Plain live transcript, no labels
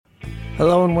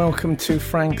Hello and welcome to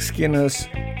Frank Skinner's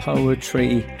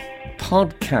Poetry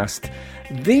Podcast.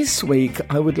 This week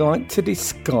I would like to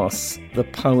discuss the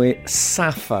poet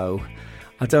Sappho.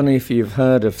 I don't know if you've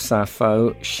heard of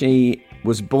Sappho. She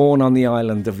was born on the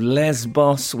island of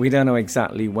Lesbos. We don't know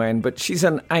exactly when, but she's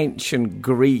an ancient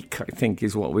Greek, I think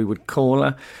is what we would call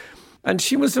her. And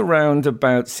she was around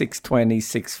about 620,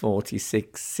 640,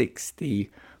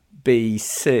 660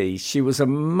 BC. She was a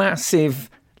massive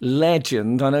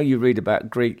legend. I know you read about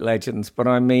Greek legends, but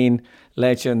I mean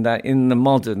legend that in the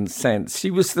modern sense. She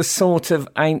was the sort of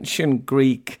ancient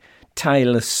Greek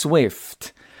Taylor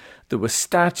Swift. There were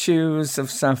statues of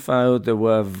Sappho, there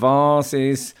were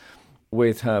vases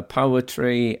with her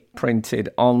poetry printed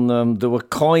on them, there were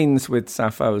coins with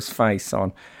Sappho's face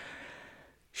on.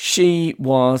 She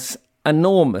was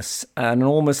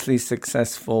enormously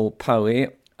successful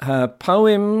poet. Her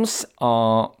poems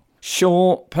are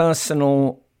short,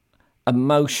 personal,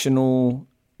 emotional,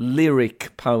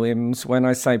 lyric poems. When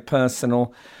I say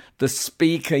personal, the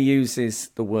speaker uses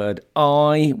the word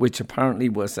I, which apparently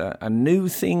was a new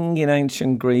thing in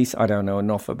ancient Greece. I don't know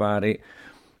enough about it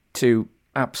to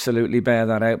absolutely bear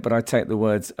that out, but I take the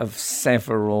words of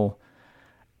several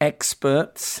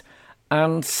experts.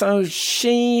 And so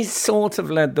she sort of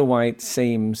led the way, it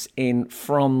seems, in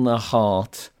from the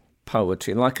heart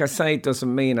poetry. Like I say, it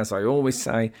doesn't mean, as I always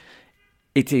say,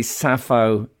 it is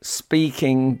Sappho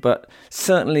speaking, but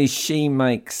certainly she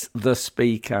makes the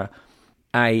speaker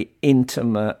an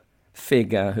intimate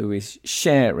figure who is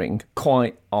sharing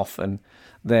quite often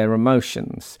their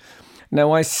emotions.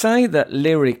 Now, I say that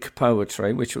lyric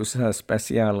poetry, which was her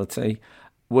speciality,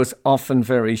 was often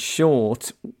very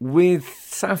short. With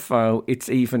Sappho, it's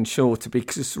even shorter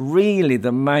because really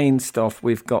the main stuff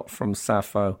we've got from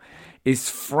Sappho is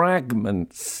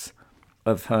fragments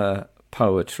of her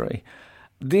poetry.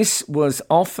 This was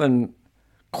often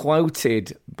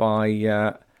quoted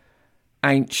by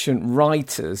ancient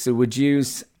writers who would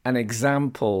use an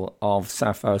example of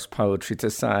Sappho's poetry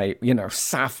to say, you know,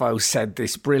 Sappho said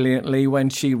this brilliantly when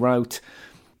she wrote.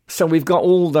 So we've got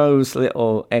all those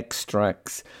little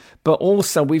extracts. But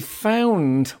also we've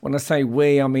found, when I say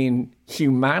we, I mean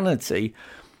humanity,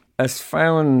 has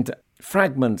found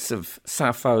fragments of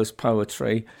Sappho's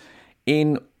poetry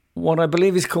in what I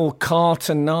believe is called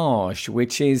cartonnage,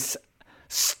 which is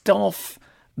stuff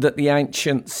that the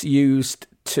ancients used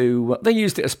to... They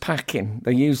used it as packing.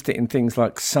 They used it in things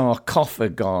like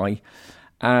sarcophagi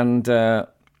and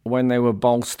when they were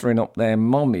bolstering up their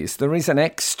mummies. There is an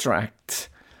extract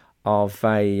of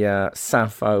a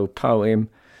Sappho poem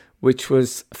which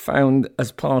was found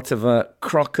as part of a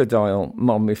crocodile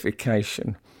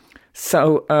mummification.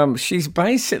 So she's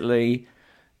basically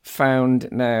found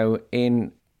now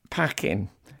in packing.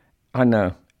 I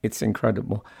know, it's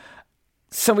incredible.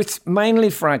 So it's mainly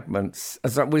fragments,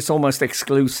 it's almost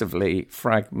exclusively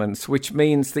fragments, which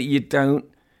means that you don't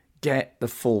get the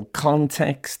full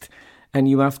context and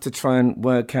you have to try and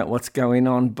work out what's going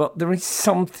on. But there is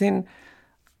something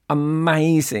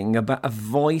amazing about a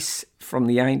voice from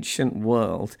the ancient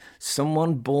world,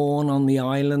 someone born on the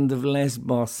island of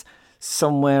Lesbos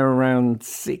somewhere around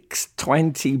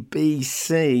 620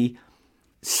 BC,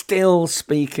 still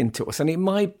speaking to us. And it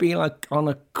might be like on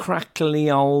a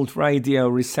crackly old radio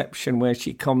reception where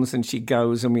she comes and she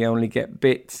goes and we only get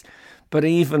bits. But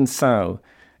even so,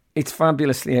 it's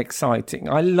fabulously exciting.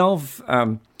 I love,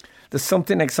 there's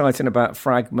something exciting about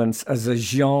fragments as a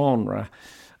genre.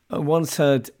 I once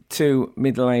heard two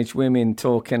middle-aged women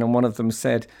talking and one of them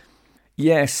said,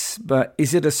 yes, but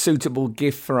is it a suitable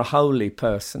gift for a holy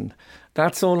person?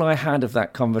 That's all I had of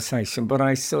that conversation, but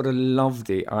I sort of loved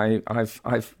it.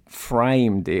 I've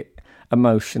framed it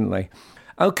emotionally.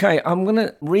 Okay, I'm going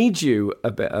to read you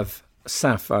a bit of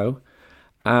Sappho,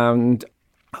 and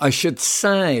I should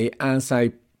say as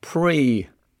a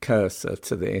precursor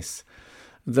to this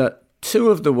that two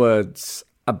of the words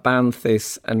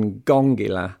Abanthis and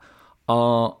Gongila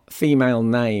are female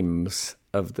names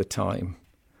of the time,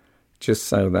 just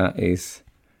so that is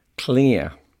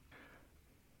clear.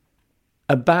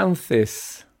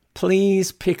 Abanthis,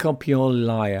 please pick up your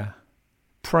lyre.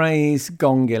 Praise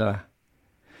Gongila.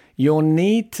 Your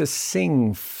need to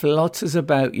sing flutters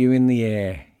about you in the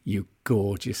air, you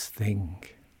gorgeous thing.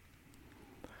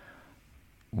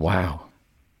 Wow.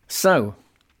 So,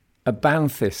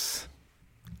 Abanthis,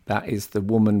 that is the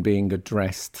woman being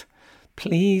addressed.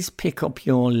 Please pick up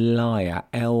your lyre,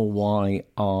 Lyre.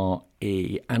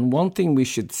 And one thing we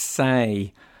should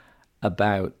say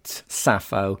about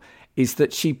Sappho is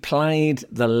that she played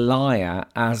the lyre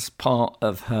as part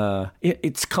of her...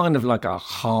 It's kind of like a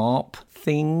harp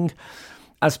thing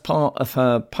as part of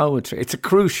her poetry. It's a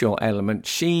crucial element.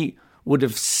 She would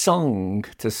have sung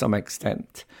to some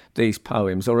extent these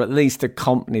poems, or at least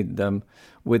accompanied them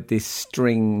with this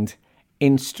stringed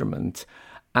instrument.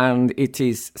 And it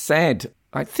is said,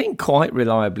 I think quite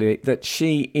reliably, that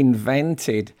she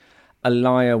invented a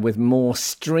lyre with more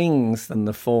strings than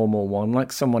the formal one,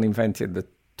 like someone invented the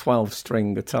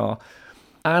 12-string guitar.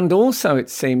 And also, it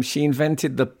seems, she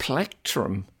invented the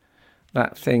plectrum,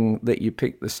 that thing that you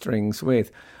pick the strings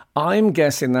with. I'm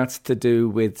guessing that's to do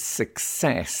with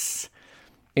success,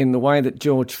 in the way that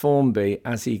George Formby,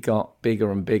 as he got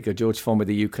bigger and bigger, George Formby,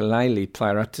 the ukulele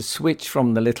player, had to switch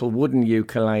from the little wooden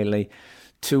ukulele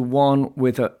to one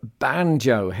with a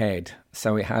banjo head.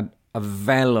 So it had a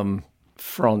vellum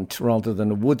front rather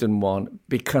than a wooden one,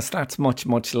 because that's much,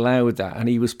 much louder. And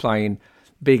he was playing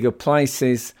bigger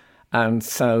places, and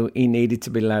so he needed to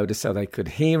be louder so they could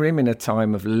hear him in a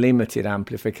time of limited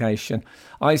amplification.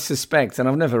 I suspect, and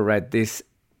I've never read this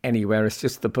anywhere, it's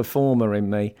just the performer in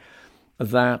me,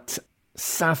 that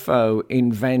Sappho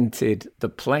invented the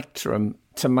plectrum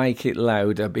to make it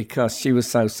louder because she was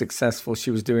so successful,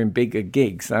 she was doing bigger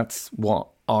gigs. That's what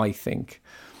I think.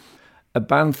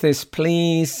 Abanthis,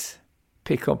 please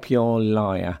pick up your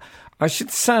lyre. I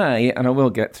should say, and I will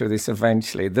get through this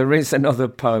eventually, there is another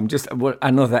poem, just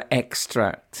another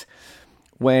extract,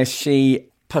 where she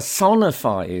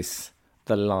personifies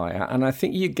the lyre, and I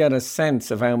think you get a sense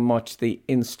of how much the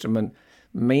instrument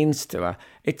means to her.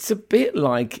 It's a bit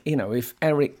like, if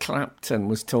Eric Clapton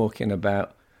was talking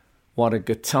about what a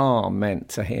guitar meant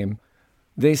to him.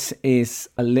 This is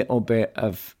a little bit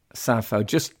of Sappho,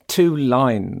 just 2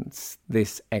 lines,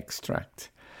 this extract.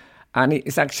 And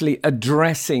it's actually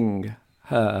addressing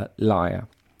her lyre.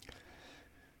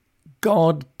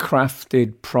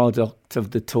 God-crafted product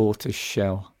of the tortoise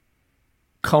shell,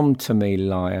 come to me,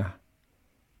 lyre,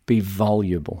 be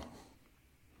voluble.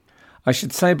 I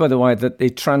should say, by the way, that the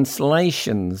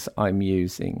translations I'm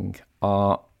using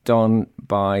are done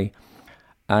by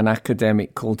an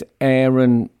academic called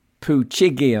Aaron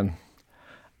Poochigian,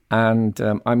 and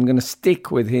I'm going to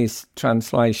stick with his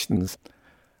translations.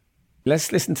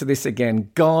 Let's listen to this again.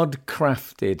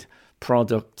 God-crafted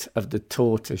product of the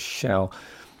tortoise shell.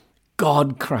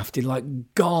 God-crafted, like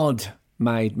God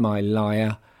made my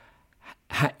lyre.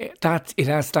 That it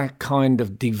has that kind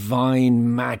of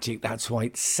divine magic. That's why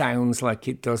it sounds like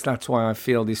it does. That's why I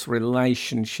feel this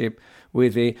relationship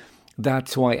with it.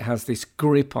 That's why it has this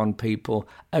grip on people.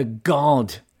 A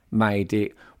God made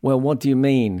it. Well, what do you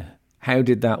mean? How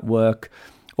did that work?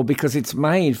 Well, because it's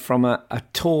made from a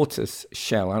tortoise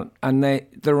shell, and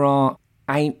there are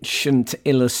ancient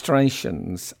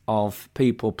illustrations of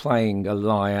people playing a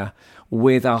lyre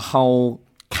with a whole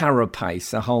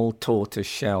carapace, a whole tortoise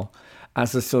shell,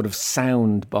 as a sort of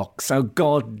sound box. So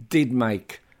God did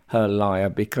make her lyre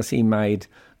because he made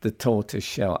the tortoise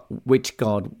shell. Which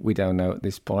God, we don't know at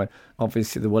this point.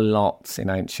 Obviously, there were lots in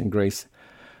ancient Greece.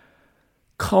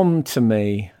 Come to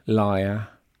me, lyre,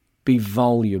 be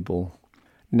voluble.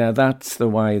 Now, that's the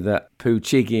way that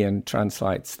Poochigian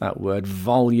translates that word,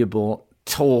 voluble,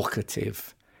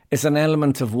 talkative. It's an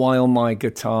element of while my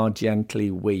guitar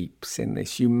gently weeps in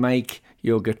this. You make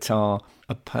your guitar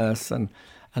a person,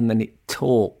 and then it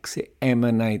talks, it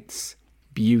emanates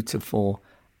beautiful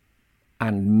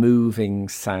and moving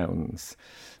sounds.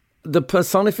 The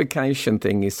personification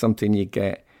thing is something you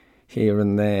get here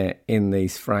and there in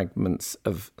these fragments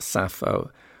of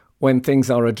Sappho, when things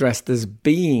are addressed as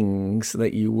beings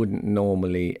that you wouldn't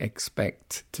normally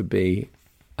expect to be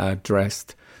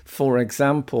addressed. For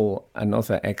example,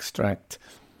 another extract,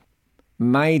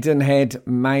 Maidenhead,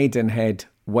 Maidenhead,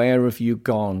 where have you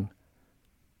gone?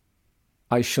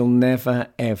 I shall never,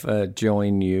 ever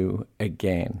join you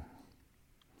again.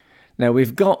 Now,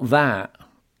 we've got that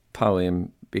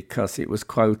poem because it was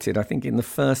quoted, I think, in the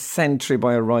 1st century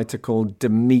by a writer called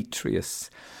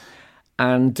Demetrius.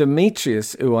 And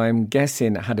Demetrius, who I'm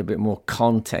guessing had a bit more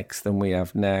context than we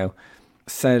have now,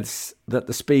 says that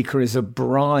the speaker is a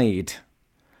bride.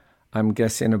 I'm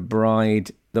guessing a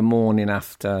bride the morning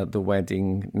after the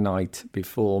wedding night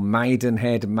before.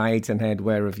 Maidenhead, Maidenhead,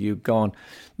 where have you gone?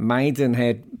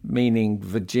 Maidenhead meaning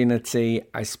virginity,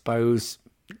 I suppose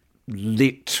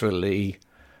literally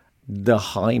the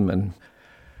hymen,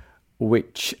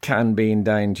 which can be in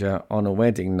danger on a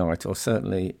wedding night, or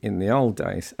certainly in the old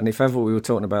days. And if ever we were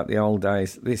talking about the old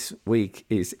days, this week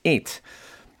is it.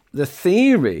 The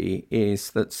theory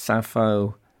is that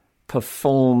Sappho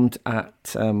performed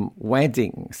at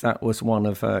weddings. That was one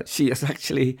of her. She has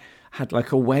actually had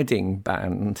like a wedding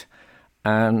band,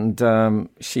 and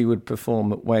she would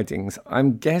perform at weddings.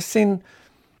 I'm guessing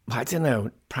I don't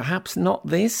know, perhaps not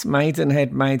this.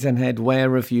 Maidenhead, Maidenhead,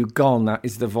 where have you gone? That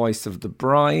is the voice of the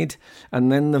bride.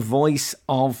 And then the voice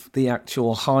of the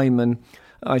actual hymen,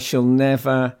 I shall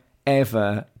never,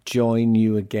 ever join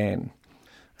you again.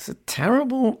 It's a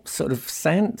terrible sort of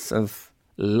sense of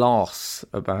loss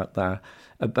about that,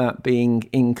 about being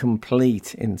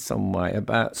incomplete in some way,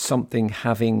 about something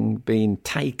having been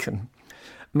taken.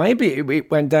 Maybe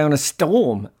it went down a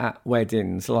storm at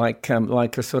weddings, like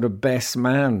a sort of best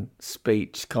man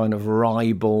speech, kind of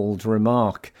ribald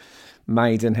remark.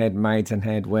 Maidenhead,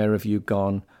 Maidenhead, where have you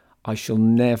gone? I shall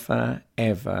never,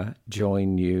 ever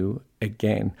join you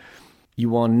again.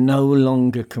 You are no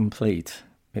longer complete,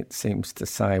 it seems to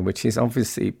say, which is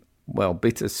obviously, well,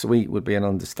 bittersweet would be an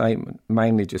understatement,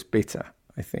 mainly just bitter,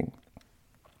 I think.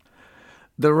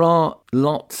 There are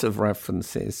lots of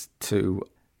references to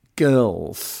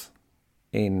girls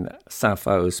in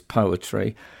Sappho's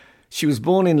poetry. She was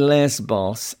born in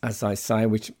Lesbos, as I say,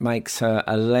 which makes her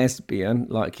a lesbian,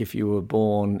 like if you were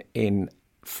born in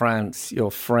France,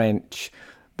 you're French.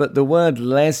 But the word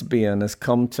lesbian has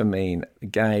come to mean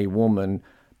gay woman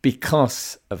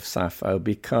because of Sappho,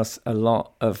 because a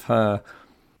lot of her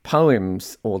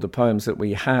poems, or the poems that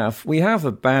we have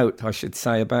about, I should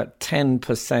say, about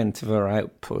 10% of her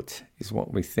output is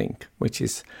what we think, which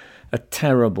is a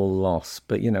terrible loss.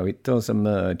 But, you know, it does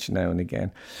emerge now and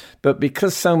again. But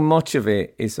because so much of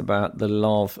it is about the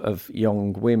love of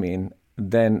young women,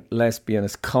 then lesbian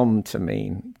has come to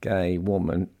mean gay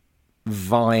woman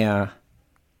via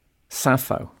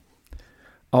Sappho.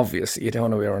 Obviously, you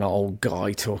don't want to hear an old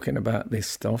guy talking about this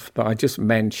stuff, but I just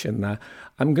mentioned that.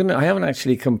 I haven't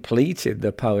actually completed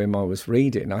the poem I was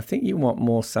reading. I think you want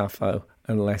more Sappho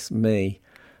and less me.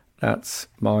 That's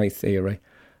my theory.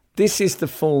 This is the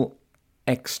full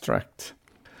extract.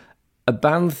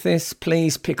 Abanthis,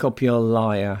 please pick up your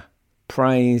lyre.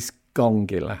 Praise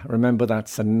Gongula. Remember,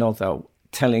 that's another,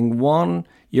 telling one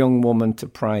young woman to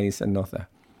praise another.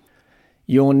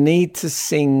 Your need to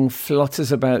sing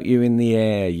flutters about you in the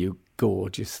air, you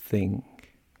gorgeous thing.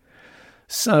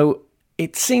 So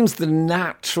it seems the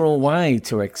natural way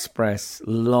to express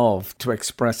love, to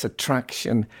express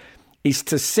attraction, is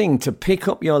to sing, to pick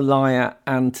up your lyre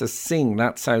and to sing.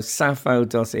 That's how Sappho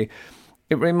does it.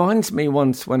 It reminds me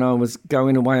once when I was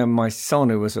going away and my son,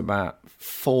 who was about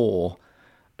 4,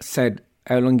 said,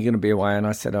 how long are you going to be away? And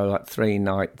I said, like 3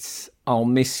 nights. I'll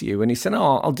miss you. And he said,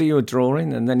 I'll do you a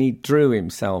drawing. And then he drew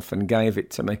himself and gave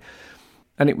it to me.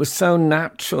 And it was so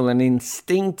natural and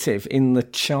instinctive in the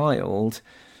child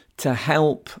to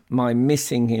help my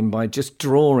missing him by just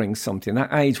drawing something.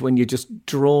 That age when you're just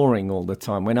drawing all the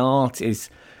time, when art is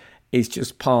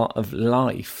just part of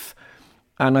life.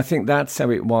 And I think that's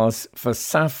how it was for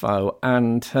Sappho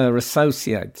and her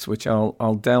associates, which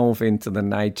I'll delve into the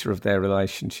nature of their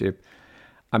relationship.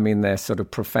 I mean, their sort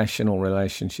of professional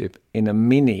relationship in a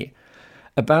minute.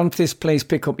 Abanthis, please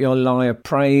pick up your lyre.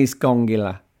 Praise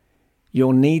Gongula.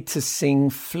 Your need to sing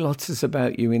flutters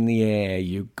about you in the air,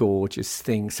 you gorgeous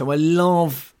thing. So I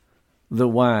love the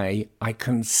way I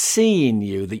can see in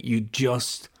you that you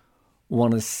just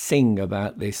want to sing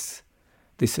about this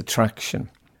attraction.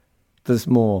 There's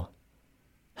more.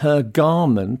 Her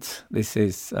garment, this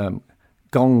is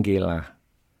Gongula.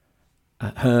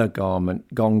 Her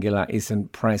garment, Gongula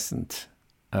isn't present,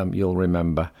 you'll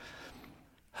remember.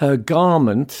 Her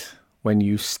garment, when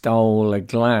you stole a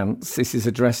glance, this is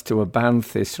addressed to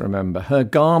Abanthis, remember. Her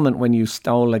garment, when you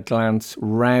stole a glance,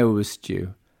 roused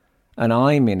you, and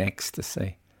I'm in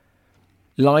ecstasy.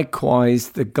 Likewise,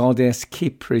 the goddess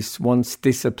Kypris once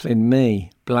disciplined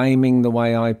me, blaming the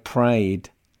way I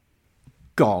prayed.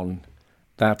 Gone.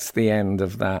 That's the end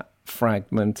of that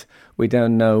fragment. We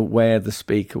don't know where the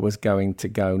speaker was going to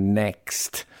go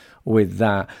next with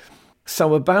that.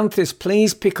 So Abanthis,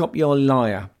 please pick up your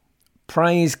lyre.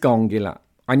 Praise Gongula.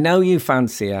 I know you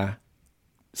fancy her.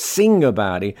 Sing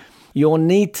about it. Your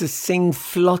need to sing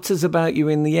flutters about you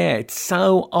in the air. It's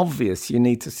so obvious you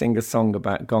need to sing a song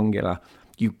about Gongula.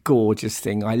 You gorgeous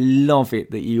thing. I love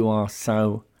it that you are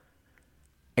so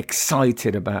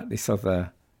excited about this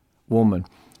other woman.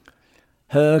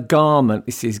 Her garment,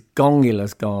 this is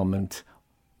Gongula's garment,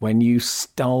 when you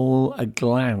stole a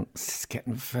glance, it's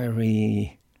getting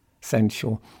very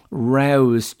sensual,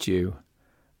 roused you,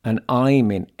 and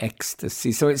I'm in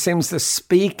ecstasy. So it seems the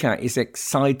speaker is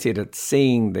excited at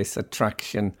seeing this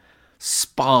attraction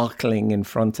sparkling in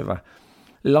front of her.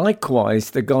 Likewise,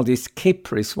 the goddess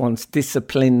Kypris once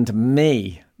disciplined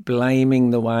me, blaming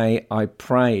the way I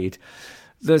prayed.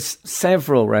 There's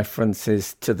several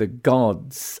references to the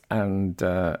gods and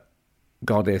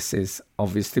goddesses,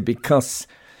 obviously, because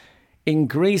in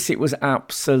Greece it was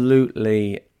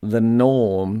absolutely the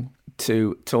norm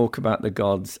to talk about the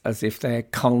gods as if they're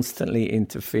constantly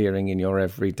interfering in your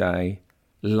everyday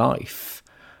life.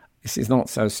 This is not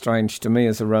so strange to me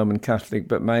as a Roman Catholic,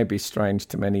 but maybe strange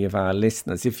to many of our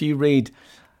listeners. If you read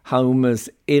Homer's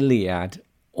Iliad,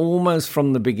 almost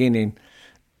from the beginning,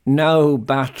 no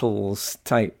battles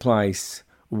take place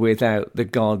without the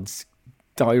gods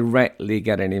directly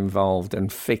getting involved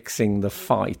and fixing the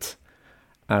fight,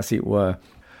 as it were.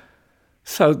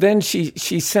 So then she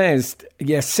says,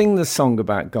 yes, sing the song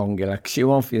about Gongula, because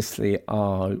you obviously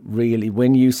are really,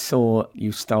 when you stole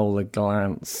a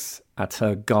glance at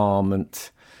her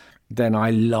garment, then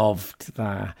I loved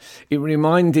that. It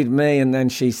reminded me, and then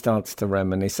she starts to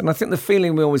reminisce. And I think the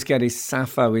feeling we always get is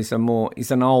Sappho is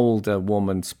an older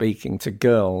woman speaking to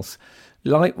girls.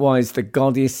 Likewise, the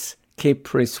goddess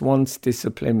Kypris once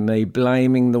disciplined me,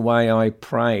 blaming the way I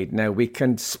prayed. Now, we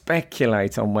can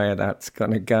speculate on where that's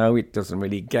going to go. It doesn't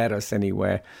really get us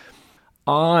anywhere.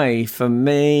 I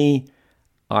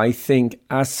think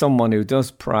as someone who does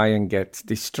pray and gets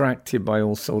distracted by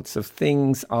all sorts of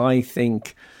things, I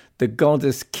think the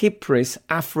goddess Kypris,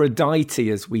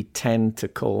 Aphrodite as we tend to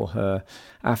call her,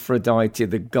 Aphrodite,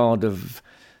 the god of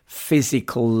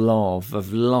physical love,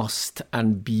 of lust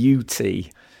and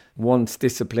beauty, once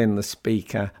disciplined the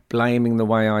speaker, blaming the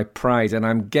way I prayed. And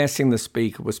I'm guessing the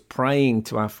speaker was praying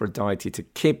to Aphrodite, to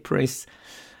Kypris,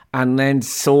 and then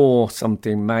saw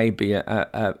something, maybe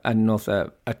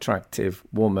another attractive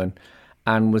woman,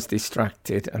 and was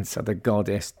distracted. And so the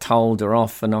goddess told her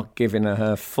off for not giving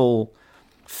her full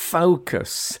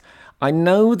focus. I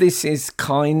know this is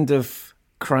kind of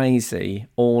crazy,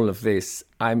 all of this.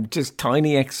 I'm just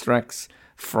tiny extracts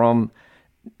from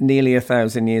nearly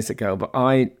 1,000 years ago, but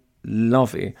I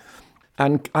love it.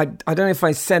 And I don't know if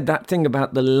I said that thing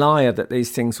about the lyre, that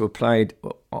these things were played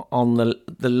on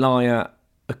the lyre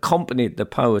accompanied the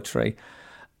poetry.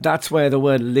 That's where the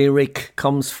word lyric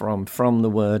comes from the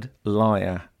word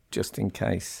lyre, just in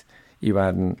case you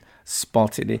hadn't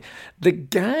spotted it. The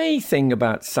gay thing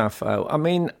about Sappho, I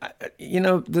mean,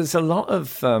 there's a lot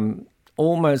of,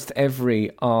 almost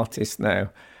every artist now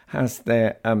has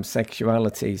their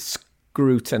sexuality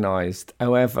scrutinized,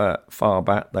 however far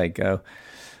back they go.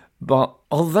 But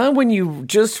although when you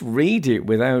just read it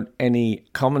without any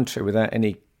commentary, without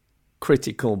any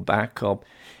critical backup,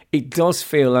 it does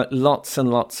feel like lots and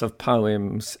lots of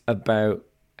poems about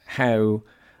how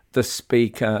the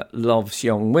speaker loves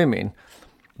young women.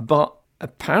 But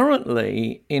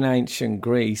apparently in ancient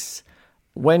Greece,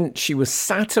 when she was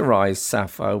satirized,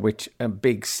 Sappho, which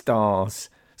big stars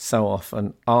so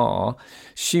often are,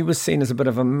 she was seen as a bit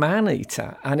of a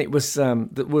man-eater. And it was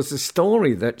there was a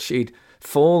story that she'd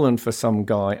fallen for some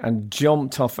guy and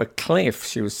jumped off a cliff.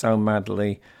 She was so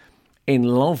madly in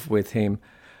love with him.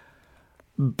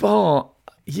 But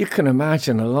you can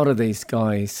imagine a lot of these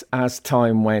guys, as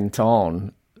time went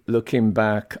on, looking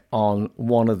back on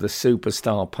one of the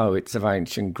superstar poets of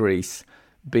ancient Greece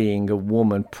being a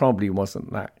woman, probably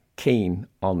wasn't that keen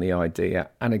on the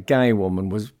idea. And a gay woman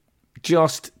was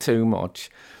just too much.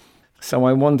 So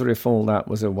I wonder if all that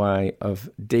was a way of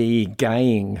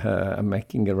de-gaying her and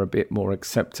making her a bit more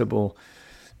acceptable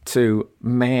to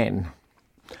men.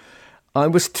 I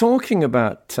was talking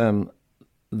about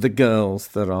the girls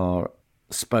that are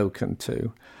spoken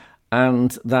to,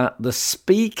 and that the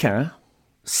speaker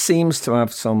seems to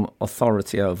have some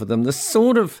authority over them. There's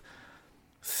sort of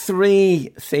 3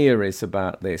 theories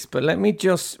about this, but let me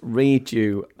just read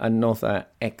you another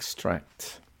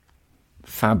extract.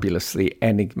 Fabulously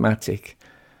enigmatic.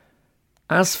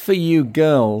 As for you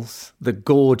girls, the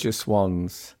gorgeous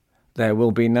ones, there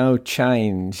will be no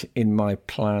change in my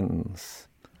plans.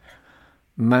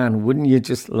 Man, wouldn't you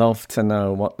just love to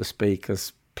know what the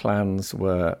speaker's plans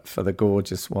were for the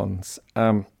gorgeous ones?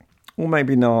 Or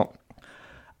maybe not.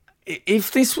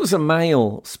 If this was a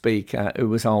male speaker who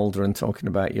was older and talking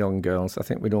about young girls, I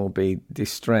think we'd all be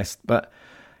distressed. But,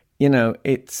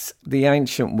 it's the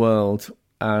ancient world,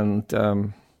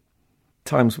 and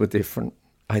times were different,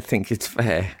 I think it's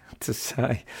fair to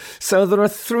say. So there are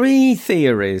 3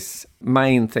 theories,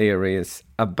 main theories,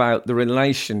 about the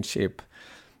relationship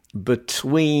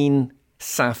between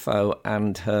Sappho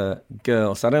and her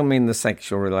girls. I don't mean the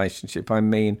sexual relationship. I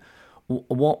mean,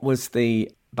 what was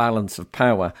the balance of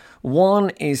power? One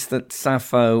is that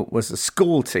Sappho was a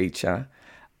school teacher,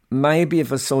 maybe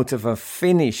of a sort of a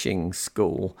finishing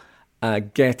school,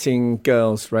 getting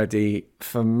girls ready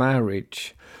for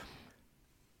marriage.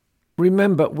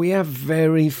 Remember, we have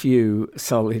very few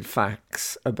solid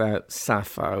facts about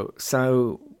Sappho,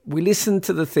 so we listen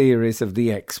to the theories of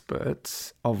the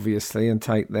experts, obviously, and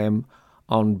take them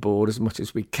on board as much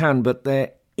as we can, but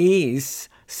there is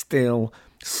still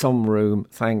some room,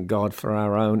 thank God, for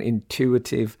our own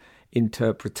intuitive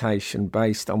interpretation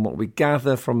based on what we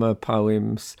gather from her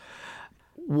poems,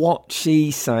 what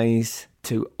she says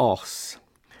to us.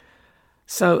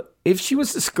 So if she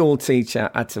was a school teacher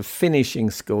at a finishing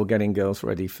school getting girls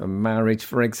ready for marriage,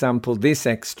 for example, this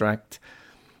extract: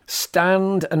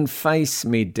 "Stand and face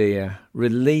me, dear,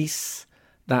 release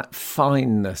that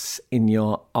fineness in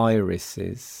your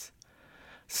irises."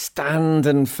 Stand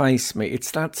and face me.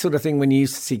 It's that sort of thing when you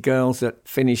used to see girls at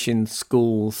finishing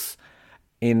schools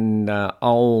in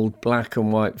old black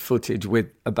and white footage with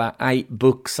about 8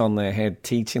 books on their head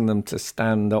teaching them to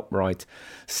stand upright.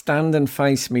 Stand and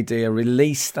face me, dear.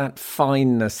 Release that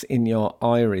fineness in your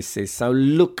irises. So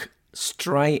look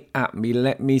straight at me.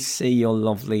 Let me see your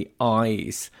lovely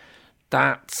eyes.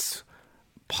 That's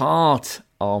part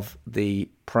of the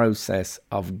process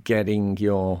of getting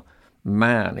your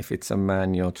man, if it's a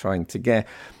man you're trying to get.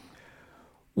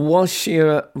 Was she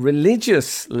a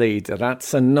religious leader?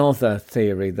 That's another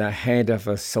theory, the head of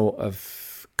a sort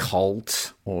of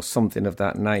cult or something of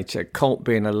that nature. Cult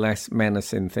being a less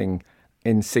menacing thing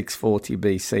in 640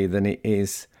 BC than it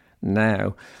is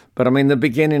now. But I mean, the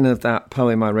beginning of that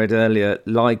poem I read earlier,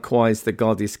 "Likewise the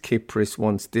goddess Cypris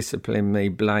once disciplined me,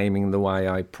 blaming the way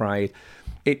I prayed."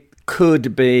 It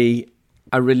could be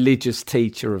a religious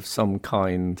teacher of some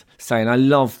kind saying, "I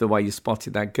love the way you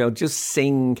spotted that girl. Just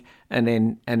sing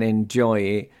and enjoy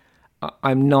it.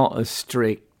 I'm not as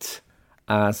strict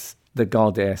as the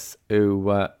goddess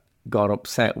who got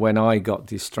upset when I got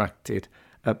distracted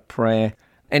at prayer."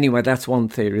 Anyway, that's one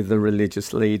theory, the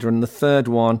religious leader. And the third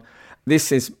one,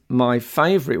 this is my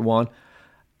favourite one,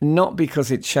 not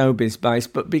because it's showbiz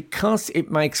based, but because it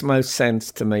makes most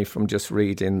sense to me from just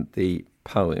reading the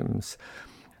poems.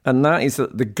 And that is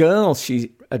that the girls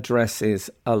she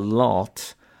addresses a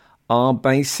lot are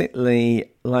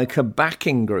basically like a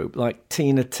backing group, like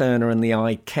Tina Turner and the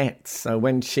Ikettes. So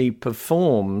when she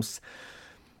performs,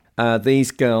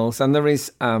 these girls, and there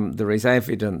is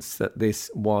evidence that this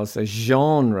was a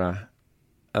genre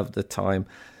of the time,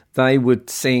 they would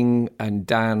sing and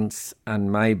dance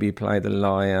and maybe play the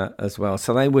lyre as well.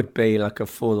 So they would be like a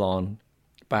full-on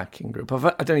backing group. I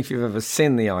don't know if you've ever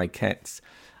seen the Ikettes.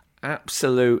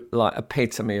 Absolute like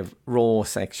epitome of raw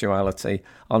sexuality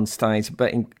on stage,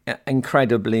 but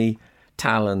incredibly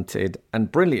talented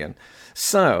and brilliant.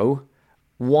 So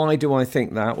why do I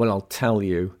think that? Well, I'll tell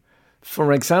you.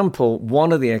 For example,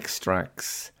 one of the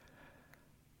extracts,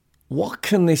 what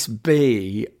can this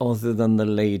be other than the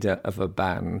leader of a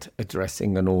band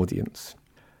addressing an audience?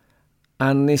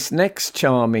 And this next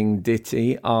charming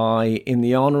ditty, "I, in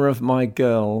the honour of my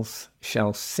girls,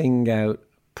 shall sing out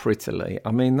prettily."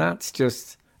 I mean, that's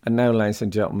just, and now, ladies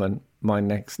and gentlemen, my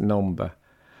next number.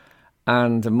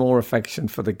 And more affection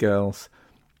for the girls.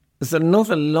 There's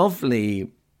another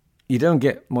lovely, you don't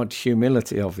get much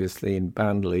humility, obviously, in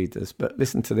band leaders, but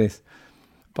listen to this.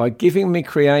 "By giving me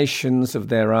creations of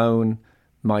their own,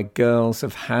 my girls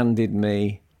have handed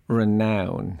me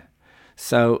renown."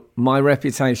 So my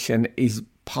reputation is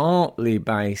partly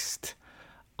based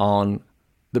on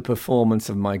the performance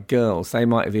of my girls. They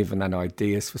might have even had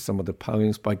ideas for some of the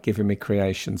poems by giving me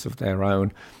creations of their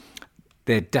own,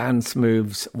 their dance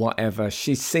moves, whatever.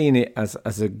 She's seen it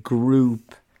as a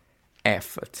group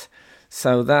effort.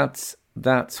 So that's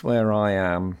where I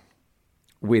am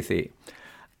with it.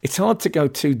 It's hard to go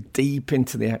too deep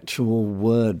into the actual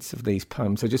words of these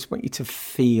poems. I just want you to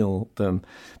feel them,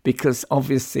 because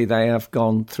obviously they have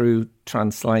gone through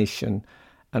translation,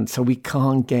 and so we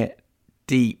can't get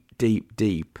deep.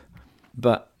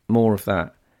 But more of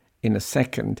that in a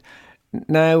second.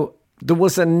 Now, there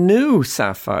was a new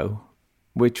Sappho,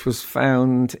 which was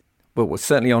found, well, was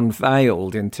certainly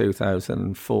unveiled in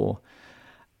 2004,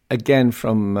 again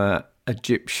from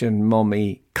Egyptian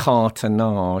mummy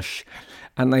cartonnage,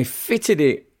 and they fitted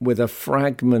it with a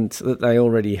fragment that they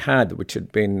already had, which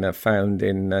had been found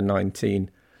in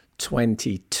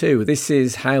 1922. This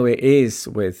is how it is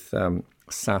with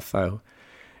Sappho.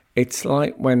 It's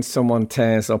like when someone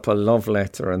tears up a love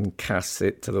letter and casts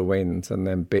it to the wind, and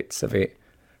then bits of it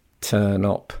turn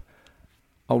up.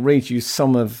 I'll read you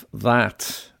some of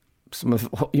that, some of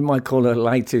what you might call her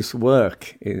latest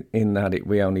work, in that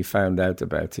we only found out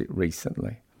about it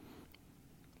recently.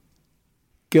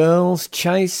 "Girls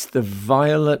chase the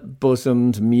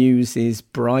violet-bosomed muse's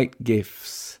bright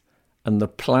gifts, and the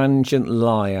plangent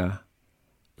lyre,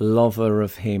 lover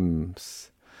of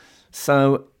hymns."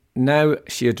 So now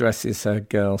she addresses her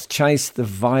girls. Chase the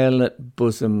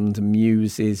violet-bosomed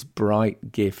muse's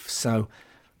bright gifts. So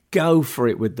go for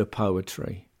it with the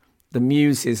poetry. The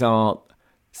muses are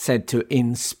said to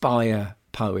inspire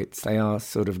poets. They are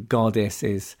sort of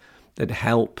goddesses that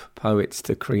help poets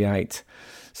to create.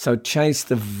 So chase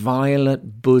the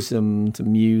violet-bosomed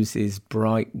muse's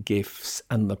bright gifts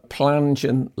and the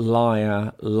plangent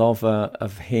lyre lover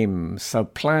of hymns. So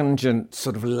plangent,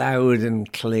 sort of loud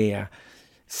and clear.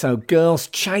 So girls,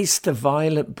 chase the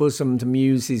violet-bosomed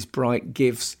muse's bright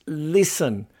gifts.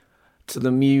 Listen to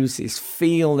the muses,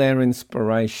 feel their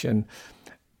inspiration.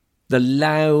 The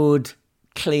loud,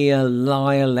 clear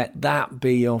lyre, let that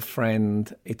be your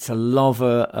friend. It's a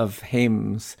lover of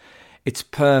hymns. It's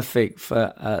perfect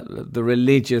for the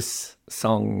religious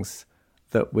songs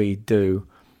that we do.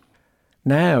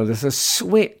 Now, there's a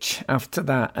switch after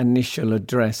that initial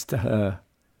address to her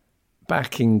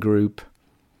backing group.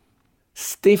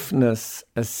 Stiffness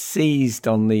has seized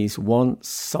on these once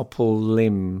supple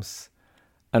limbs,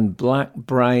 and black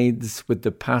braids with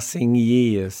the passing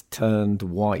years turned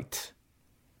white.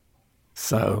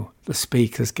 So, the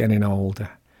speaker's getting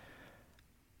older.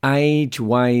 Age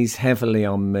weighs heavily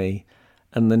on me,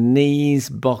 and the knees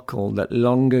buckle that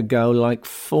long ago like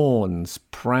fawns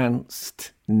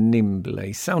pranced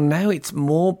nimbly. So now it's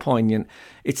more poignant.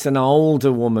 It's an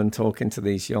older woman talking to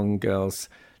these young girls,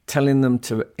 telling them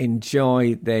to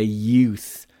enjoy their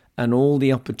youth and all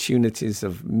the opportunities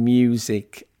of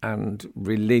music and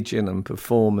religion and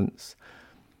performance.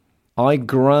 I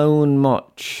groan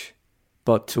much,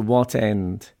 but to what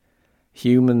end?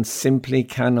 Humans simply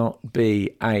cannot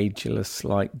be ageless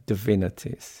like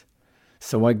divinities.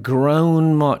 So I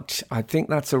groan much. I think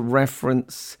that's a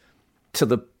reference to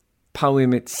the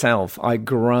poem itself. I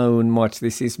groan much.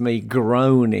 This is me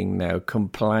groaning now,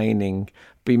 complaining,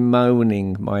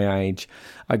 bemoaning my age.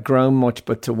 I groan much,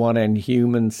 but to what end?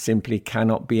 Humans simply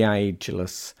cannot be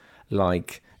ageless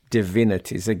like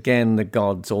divinities. Again, the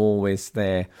gods always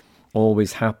there,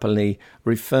 always happily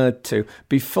referred to.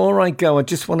 Before I go, I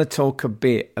just want to talk a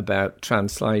bit about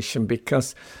translation,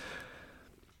 because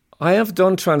I have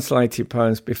done translated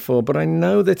poems before, but I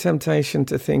know the temptation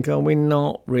to think, oh, we're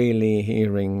not really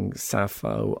hearing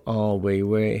Sappho, are we?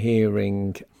 We're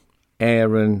hearing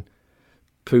Aaron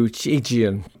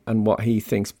Poochigian and what he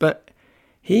thinks. But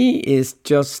he is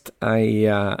just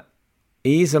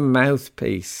he's a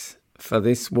mouthpiece for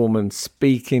this woman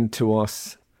speaking to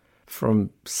us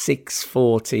from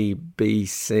 640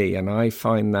 BC, and I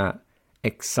find that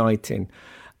exciting.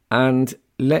 And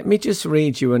let me just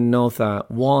read you another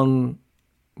one.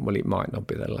 Well, it might not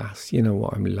be the last. You know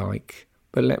what I'm like.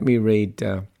 But let me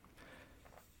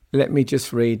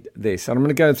just read this. And I'm going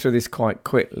to go through this quite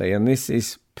quickly. And this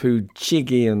is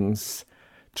Poochigian's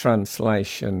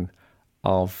translation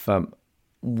of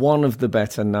one of the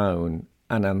better known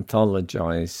and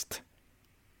anthologized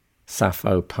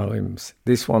Sappho poems.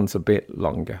 This one's a bit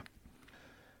longer.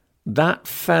 That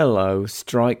fellow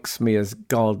strikes me as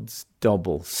God's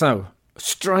double. So,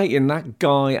 straight in, that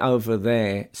guy over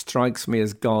there strikes me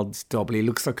as God's double. He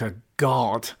looks like a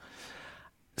god.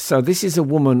 So this is a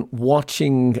woman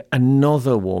watching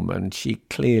another woman she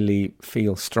clearly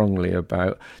feels strongly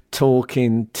about,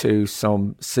 talking to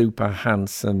some super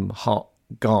handsome hot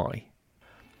guy.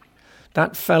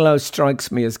 That fellow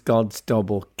strikes me as God's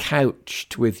double,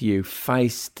 couched with you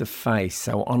face to face,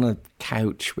 so on a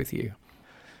couch with you,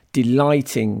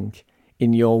 delighting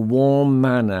in your warm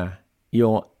manner,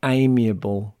 your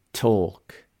amiable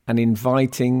talk, and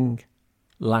inviting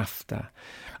laughter.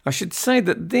 I should say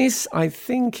that this, I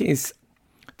think, is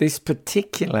this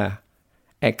particular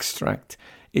extract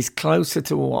is closer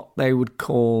to what they would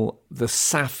call the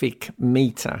Sapphic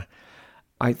meter.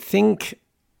 I think,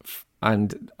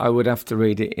 and I would have to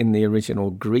read it in the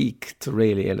original Greek to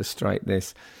really illustrate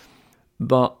this,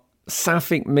 but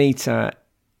Sapphic meter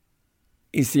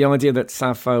is the idea that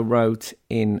Sappho wrote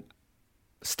in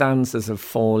stanzas of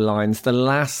 4 lines, the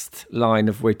last line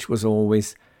of which was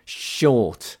always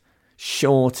shorter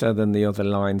than the other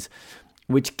lines,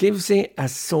 which gives it a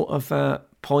sort of a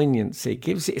poignancy.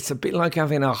 It's a bit like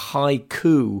having a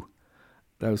haiku,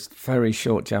 those very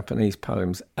short Japanese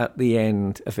poems, at the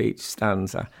end of each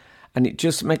stanza. And it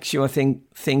just makes you, I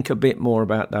think a bit more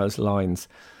about those lines.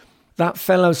 That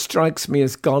fellow strikes me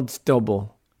as God's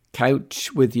double,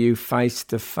 couch with you face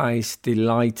to face,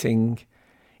 delighting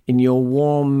in your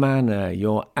warm manner,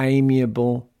 your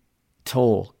amiable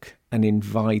talk and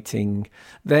inviting.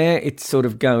 There it's sort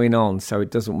of going on, so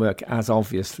it doesn't work as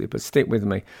obviously, but stick with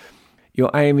me.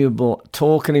 Your amiable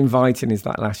talk and inviting is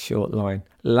that last short line.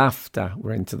 Laughter,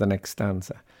 we're into the next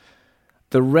stanza.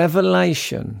 The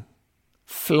revelation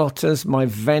flutters my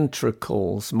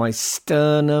ventricles, my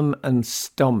sternum and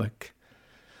stomach.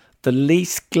 The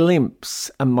least glimpse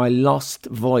and my lost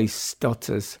voice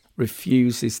stutters,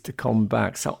 refuses to come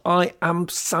back. So I am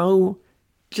so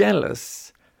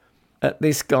jealous at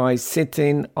this guy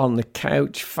sitting on the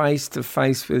couch face to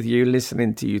face with you,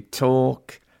 listening to you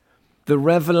talk. The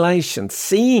revelation,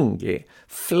 seeing it,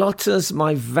 flutters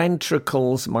my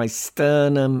ventricles, my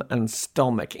sternum and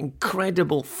stomach.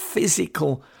 Incredible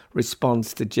physical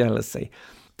response to jealousy.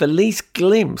 The least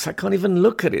glimpse, I can't even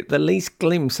look at it, the least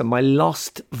glimpse of my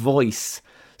lost voice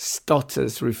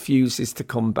stutters, refuses to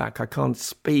come back. I can't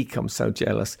speak, I'm so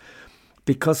jealous.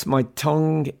 Because my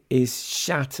tongue is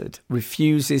shattered,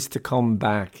 refuses to come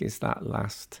back, is that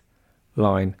last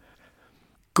line.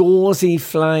 Gauzy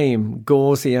flame,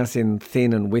 gauzy as in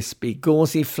thin and wispy,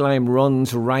 gauzy flame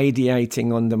runs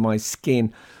radiating under my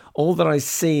skin. All that I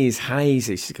see is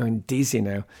hazy. She's going dizzy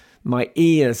now. My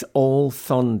ears all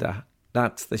thunder.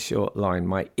 That's the short line.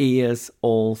 My ears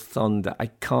all thunder. I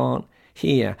can't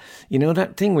hear. You know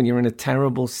that thing when you're in a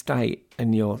terrible state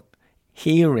and your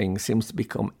hearing seems to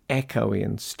become echoey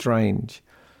and strange.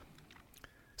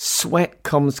 Sweat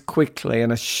comes quickly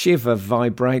and a shiver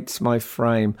vibrates my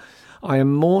frame. I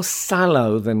am more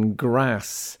sallow than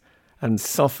grass and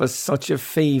suffer such a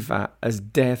fever as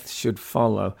death should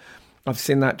follow. I've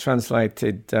seen that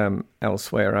translated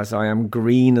elsewhere as I am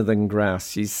greener than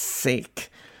grass. She's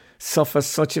sick. Suffer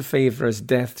such a fever as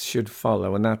death should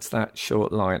follow. And that's that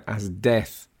short line, as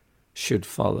death should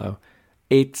follow.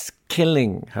 It's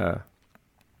killing her.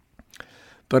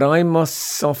 But I must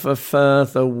suffer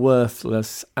further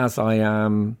worthless as I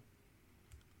am.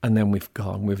 And then we've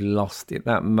lost it.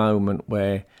 That moment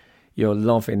where you're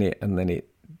loving it and then it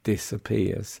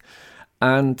disappears.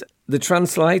 And the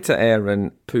translator,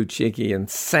 Aaron Poochigian,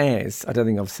 says, I don't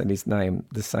think I've said his name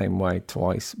the same way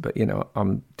twice, but,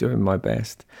 I'm doing my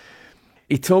best.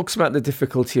 He talks about the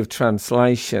difficulty of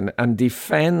translation and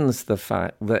defends the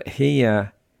fact that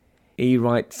here he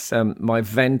writes, my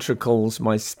ventricles,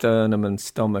 my sternum and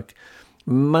stomach.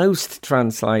 Most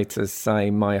translators say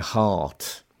my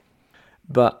heart.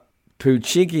 But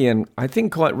Poochigian, I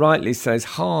think quite rightly, says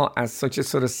heart has such a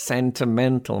sort of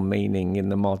sentimental meaning in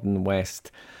the modern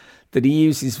West that he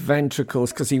uses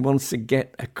ventricles because he wants to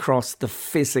get across the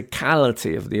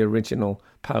physicality of the original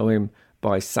poem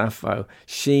by Sappho.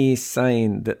 She's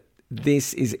saying that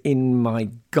this is in my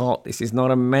gut. This is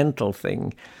not a mental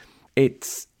thing.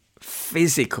 It's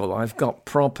physical. I've got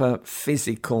proper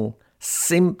physical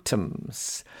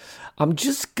symptoms. I'm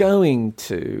just going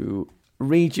to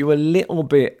read you a little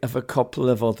bit of a couple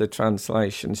of other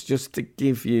translations just to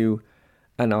give you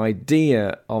an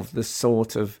idea of the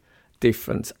sort of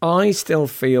difference. I still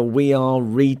feel we are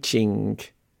reaching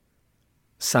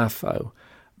Sappho,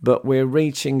 but we're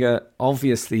reaching her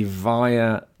obviously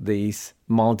via these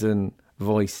modern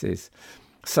voices.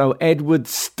 So Edward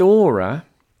Storer,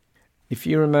 if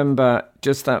you remember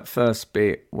just that first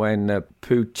bit when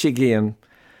Poochigian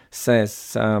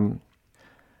says,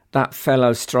 that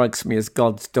fellow strikes me as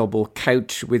God's double,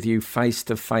 couch with you face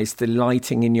to face,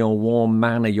 delighting in your warm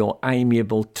manner, your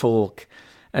amiable talk,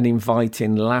 and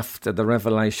inviting laughter. The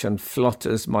revelation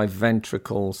flutters my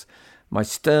ventricles, my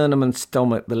sternum and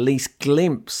stomach. The least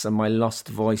glimpse of my lost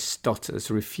voice stutters,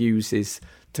 refuses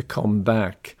to come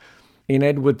back. In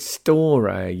Edward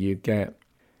Storer, you get,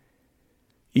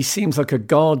 he seems like a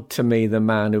god to me, the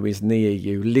man who is near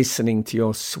you, listening to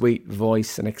your sweet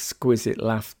voice and exquisite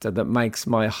laughter that makes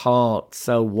my heart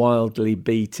so wildly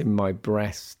beat in my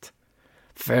breast.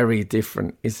 Very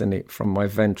different, isn't it, from my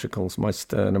ventricles, my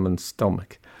sternum and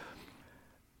stomach.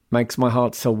 Makes my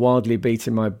heart so wildly beat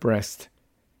in my breast.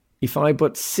 If I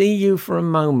but see you for a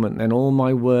moment, then all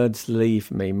my words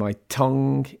leave me. My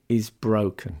tongue is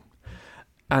broken.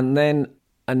 And then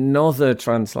another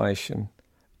translation,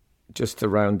 just to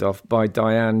round off, by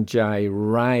Diane J.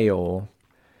 Rayor.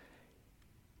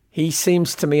 He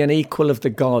seems to me an equal of the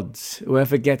gods,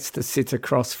 whoever gets to sit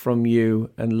across from you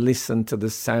and listen to the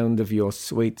sound of your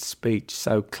sweet speech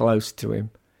so close to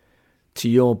him, to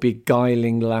your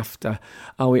beguiling laughter.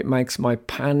 Oh, it makes my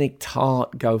panicked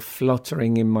heart go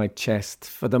fluttering in my chest.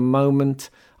 For the moment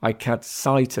I catch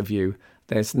sight of you,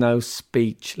 there's no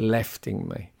speech left in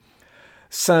me.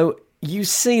 So you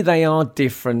see, they are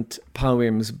different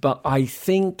poems, but I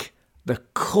think the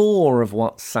core of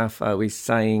what Sappho is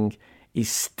saying is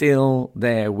still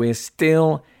there. We're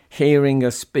still hearing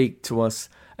her speak to us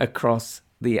across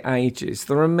the ages.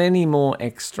 There are many more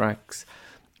extracts,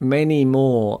 many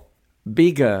more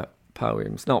bigger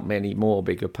poems, not many more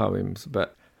bigger poems,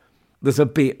 but there's a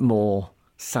bit more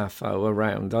Sappho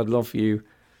around. I'd love you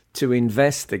to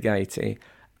investigate it.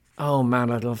 Oh man,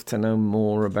 I'd love to know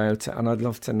more about it, and I'd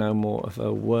love to know more of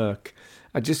her work.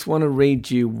 I just want to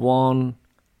read you one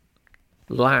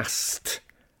last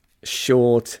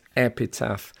short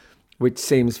epitaph, which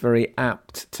seems very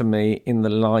apt to me in the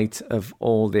light of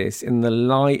all this, in the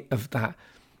light of that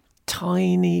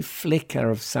tiny flicker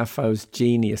of Sappho's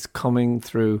genius coming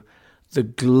through the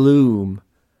gloom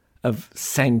of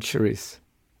centuries.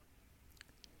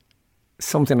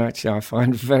 Something actually I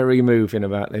find very moving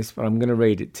about this, but I'm going to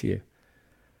read it to you.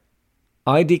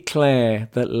 I declare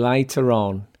that later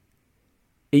on,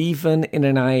 even in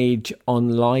an age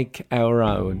unlike our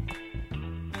own,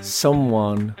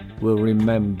 someone will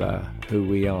remember who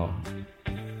we are.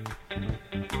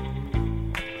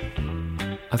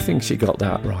 I think she got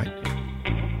that right.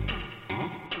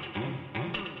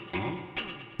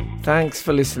 Thanks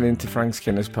for listening to Frank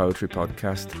Skinner's Poetry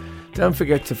Podcast. Don't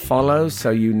forget to follow so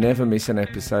you never miss an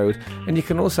episode, and you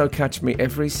can also catch me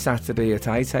every Saturday at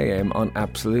 8 a.m. on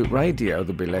Absolute Radio.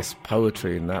 There'll be less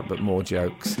poetry in that, but more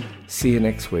jokes. See you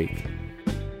next week.